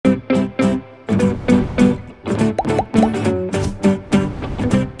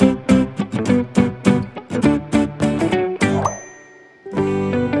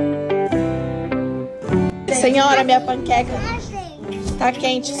minha panqueca. Tá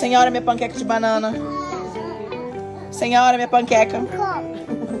quente. Senhora, minha panqueca de banana. Senhora, minha panqueca.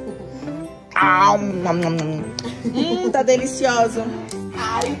 Tá deliciosa.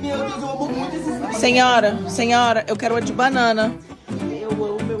 Ai, meu Deus, eu amo muito esses. Senhora, eu quero uma de banana. Eu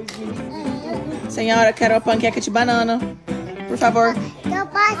amo meu dia. Senhora, eu quero uma panqueca de banana. Por favor. Tô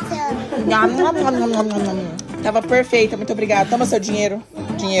passando. Tava perfeita, muito obrigada. Toma seu dinheiro.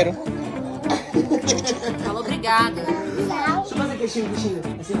 Dinheiro. Fala obrigada. Deixa eu fazer queixinho.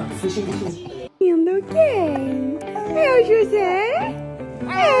 Assim, ó. Queixinho. Lindo quem? É o José?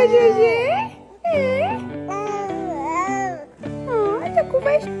 É o José? É? Tá com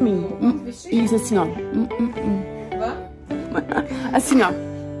vestinho. Isso, assim, ó. Assim, ó.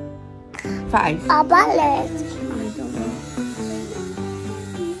 Faz. A balete.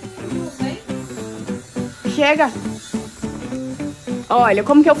 Chega. Olha,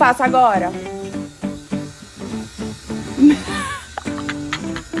 como que eu faço agora?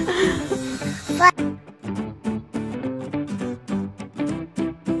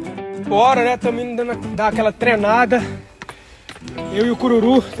 Bora, né? Tamo indo dar aquela treinada. Eu e o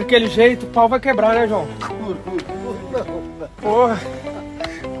cururu, daquele jeito, o pau vai quebrar, né, João? Porra.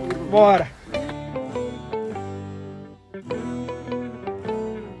 Bora.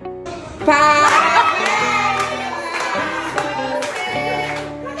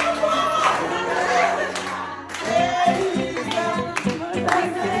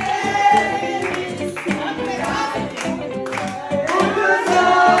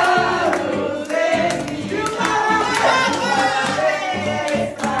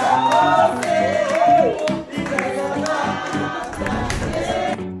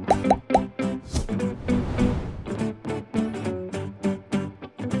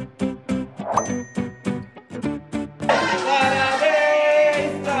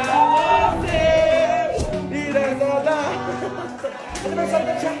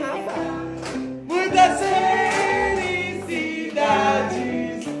 Muitas felicidades,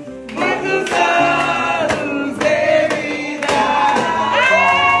 muitos anos de vida.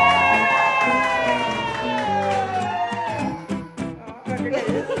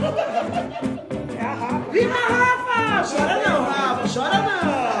 Viva Rafa! Chora não, Rafa, chora não.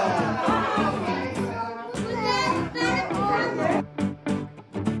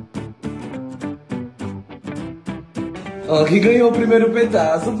 Ó, quem ganhou o primeiro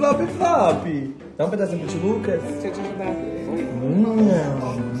pedaço? Flop. Dá um pedacinho pro tio Lucas? Deixa eu te ajudar.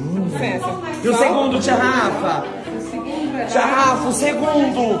 Licença. E o segundo, tia Rafa? Tia Rafa, o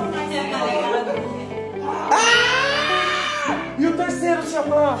segundo. Ah! E o terceiro, tia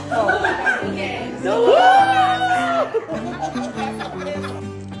Rafa?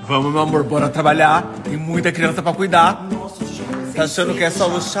 Vamos, meu amor, bora trabalhar. Tem muita criança pra cuidar. Nossa, tá achando que é só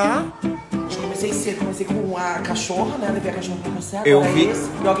o chá? Comecei cedo, comecei com a cachorra, né? Levei a cachorra pra você. Eu vi.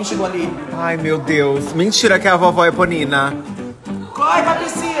 E alguém chegou ali. Ai, meu Deus. Mentira que a vovó é ponina. Corre pra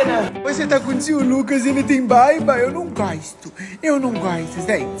piscina. Você tá com o tio Lucas e ele tem barba? Eu não gosto,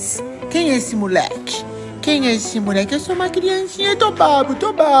 gente. Quem é esse moleque? Eu sou uma criancinha, tô babo.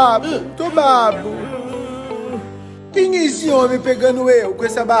 Quem é esse homem pegando eu com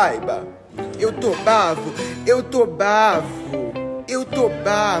essa barba? Eu tô bavo.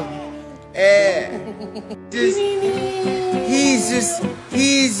 É.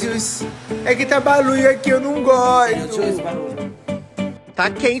 Risos. É que tá barulho aqui, eu não gosto. Esse barulho. Tá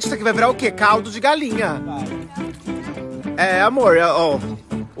quente, isso aqui vai virar o quê? Caldo de galinha. É, amor, ó.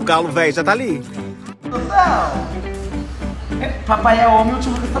 O galo velho já tá ali. Papai é homem e o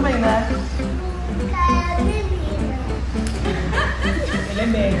tio Lucas também, né? Ele é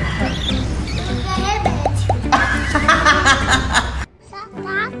médico.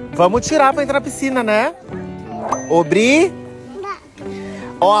 Vamos tirar pra entrar na piscina, né? Obri.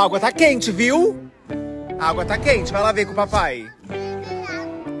 Ó, a água tá quente, viu? A água tá quente, vai lá ver com o papai.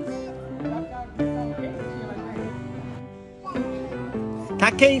 Tá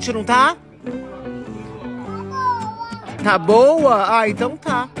quente, não tá? Tá boa? Ah, então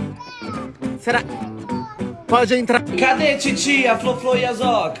tá. Será? Pode entrar. Cadê titia, Floflô e a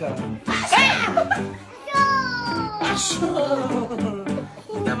Zoca? Achou!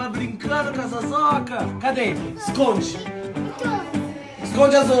 Tava brincando com essa Zoca? Cadê? Esconde!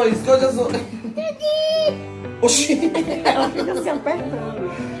 Esconde a Zoe, Oxi! Ela fica se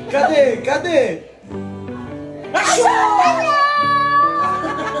apertando. Cadê? Achou!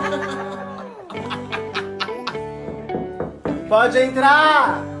 Pode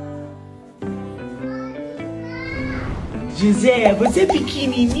entrar! José, você é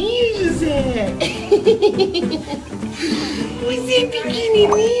pequenininho, José? Você é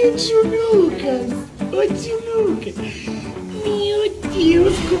pequenininho, tio Lucas? Ô tio Lucas. Meu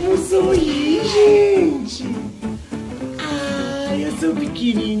Deus, como sorri, gente. Ai, eu sou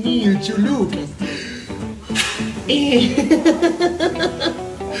pequenininho, tio Lucas.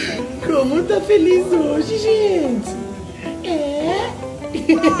 Como tá feliz hoje, gente? É?